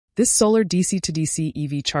This solar DC to DC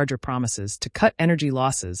EV charger promises to cut energy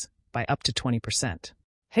losses by up to 20%.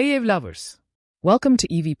 Hey EV lovers! Welcome to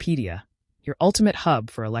EVpedia, your ultimate hub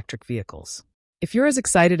for electric vehicles. If you're as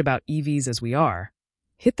excited about EVs as we are,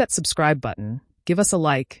 hit that subscribe button, give us a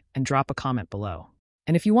like, and drop a comment below.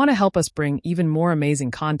 And if you want to help us bring even more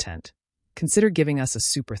amazing content, consider giving us a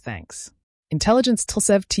super thanks. Enteligent's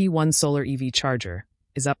TLCEV T1 solar EV charger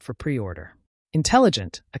is up for pre-order.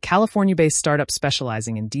 Enteligent, a California-based startup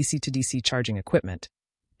specializing in DC-to-DC charging equipment,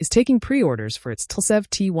 is taking pre-orders for its TLCEV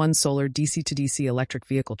T1 solar DC-to-DC electric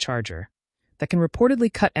vehicle charger that can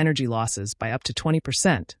reportedly cut energy losses by up to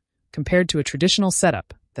 20% compared to a traditional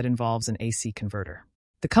setup that involves an AC converter.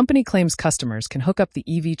 The company claims customers can hook up the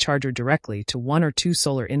EV charger directly to one or two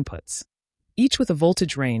solar inputs, each with a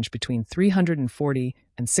voltage range between 340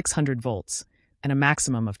 and 600 volts and a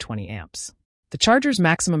maximum of 20 amps. The charger's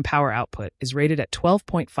maximum power output is rated at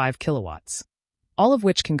 12.5 kilowatts, all of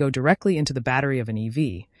which can go directly into the battery of an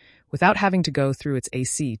EV without having to go through its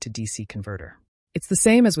AC to DC converter. It's the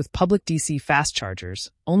same as with public DC fast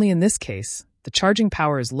chargers, only in this case, the charging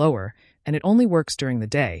power is lower and it only works during the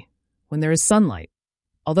day, when there is sunlight,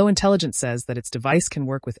 although Enteligent says that its device can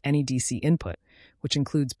work with any DC input, which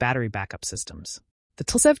includes battery backup systems. The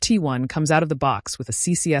TLCEV T1 comes out of the box with a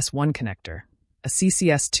CCS1 connector. A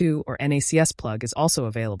CCS2 or NACS plug is also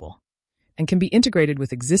available, and can be integrated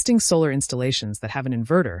with existing solar installations that have an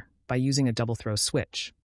inverter by using a double-throw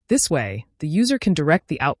switch. This way, the user can direct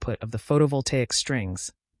the output of the photovoltaic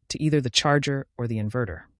strings to either the charger or the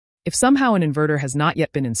inverter. If somehow an inverter has not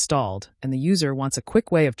yet been installed and the user wants a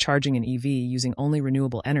quick way of charging an EV using only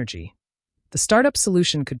renewable energy, the startup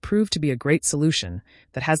solution could prove to be a great solution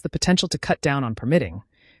that has the potential to cut down on permitting,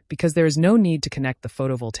 because there is no need to connect the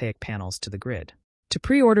photovoltaic panels to the grid. To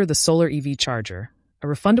pre-order the solar EV charger, a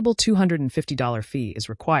refundable $250 fee is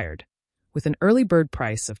required, with an early bird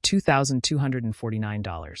price of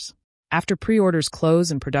 $2,249. After pre-orders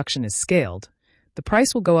close and production is scaled, the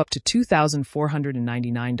price will go up to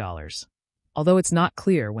 $2,499, although it's not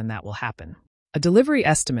clear when that will happen. A delivery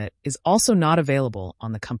estimate is also not available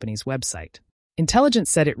on the company's website. Enteligent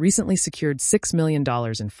said it recently secured $6 million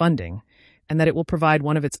in funding, and that it will provide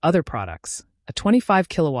one of its other products, a 25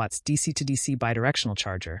 kilowatts DC-to-DC bidirectional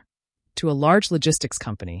charger, to a large logistics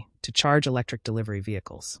company to charge electric delivery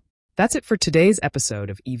vehicles. That's it for today's episode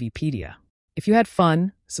of EVpedia. If you had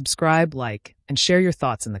fun, subscribe, like, and share your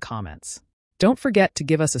thoughts in the comments. Don't forget to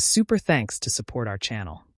give us a super thanks to support our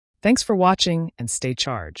channel. Thanks for watching and stay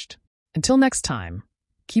charged. Until next time,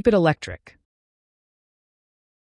 keep it electric.